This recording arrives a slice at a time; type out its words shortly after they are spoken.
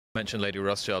Mentioned Lady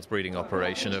Rothschild's breeding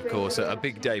operation, of course, a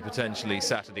big day potentially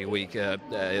Saturday week,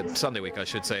 Sunday week I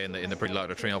should say, in the Prix de l'Arc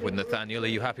de Triomphe with Nathaniel. Are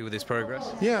you happy with his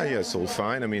progress? Yeah, it's all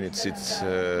fine. I mean, it's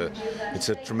a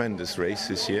tremendous race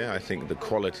this year. I think the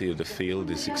quality of the field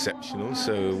is exceptional,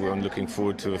 so I'm looking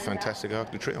forward to a fantastic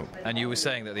Arc de Triomphe. And you were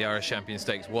saying that the Irish Champion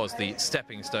Stakes was the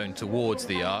stepping stone towards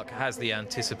the Arc. Has the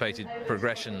anticipated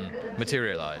progression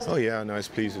materialised? Oh yeah, no, I was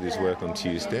pleased with his work on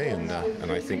Tuesday, and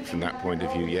I think from that point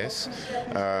of view, yes.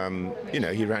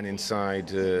 He ran inside,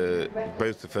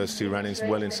 both the first two ran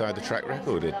well inside the track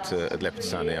record at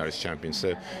Leopardstown, the Irish champion. So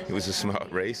it was a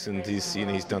smart race, and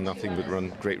he's done nothing but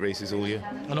run great races all year.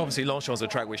 And obviously Longchamp's a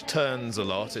track which turns a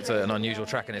lot. It's an unusual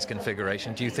track in its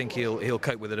configuration. Do you think he'll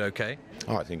cope with it okay?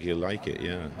 Oh, I think he'll like it,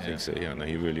 yeah. I think so, yeah. No,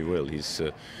 he really will. He's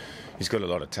got a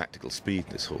lot of tactical speed,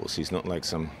 this horse. He's not like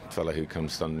some fella who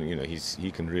comes down,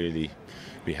 he can really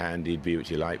be handy, be what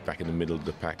you like, back in the middle of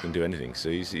the pack and do anything. So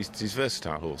he's a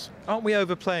versatile horse. Aren't we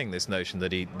overplaying this notion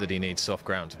that he needs soft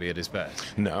ground to be at his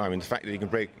best? No, I mean, the fact that he can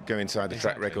go inside the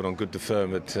track record on good to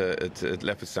firm at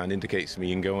Leopardstown indicates to me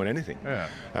he can go on anything. Yeah.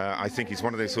 I think he's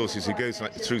one of those horses who goes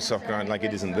through soft ground like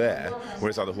it isn't there,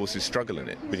 whereas other horses struggle in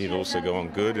it. But he'd also go on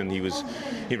good, and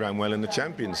he ran well in the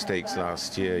Champion Stakes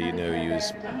last year. He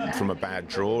was from a bad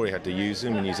draw, he had to use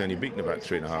him, and he's only beaten about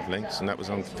 3.5 lengths, and that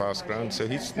was on fast ground. So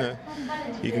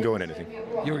he can go on anything.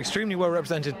 You're extremely well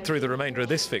represented through the remainder of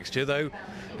this fixture, though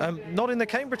not in the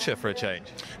Cambridgeshire for a change.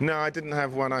 No, I didn't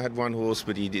have one. I had one horse,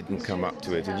 but he didn't come up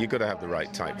to it. And you've got to have the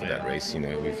right type for that race.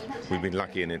 We've been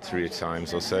lucky in it 3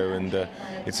 times or so, and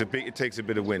it takes a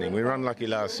bit of winning. We were unlucky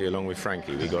last year, along with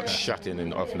Frankie. We got shut in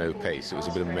and off no pace. It was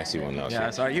a bit of a messy one last year. Yeah,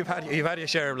 sorry, you've had your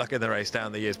share of luck in the race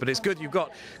down the years, but it's good. You've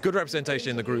got good representation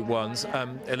in the Group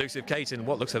 1s. Elusive Kate in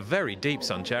what looks a very deep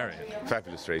Sun Chariot.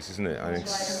 Fabulous race, isn't it? I think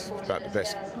it's about the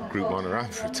best Group 1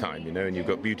 around for a time, and you've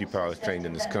got Beauty Power trained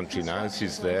in this country now.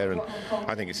 She's there, and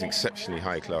I think it's an exceptionally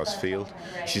high-class field.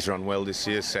 She's run well this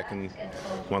year, second,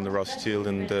 won the Rothschild,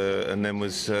 and then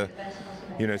was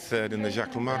third in the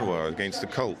Jacques Le Marois against the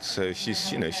Colts. So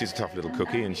she's a tough little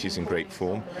cookie, and she's in great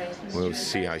form. We'll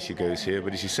see how she goes here,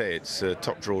 but as you say, it's a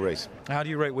top draw race. How do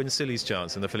you rate Winsilly's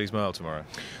chance in the Fillies Mile tomorrow?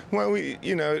 Well,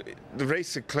 the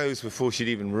race had closed before she'd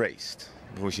even raced,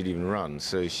 before she'd even run,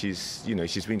 so she's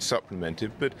been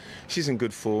supplemented, but she's in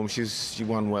good form. She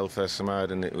won well first time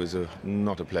out, and it was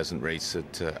not a pleasant race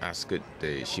at Ascot.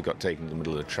 She got taken to the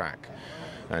middle of the track,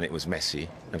 and it was messy.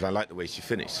 And I like the way she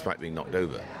finished, despite being knocked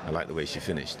over. I like the way she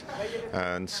finished,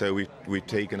 and so we've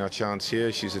taken our chance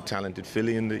here. She's a talented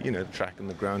filly, and the track and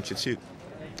the ground should suit.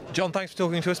 John, thanks for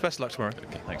talking to us. Best of luck tomorrow.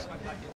 Okay, thanks.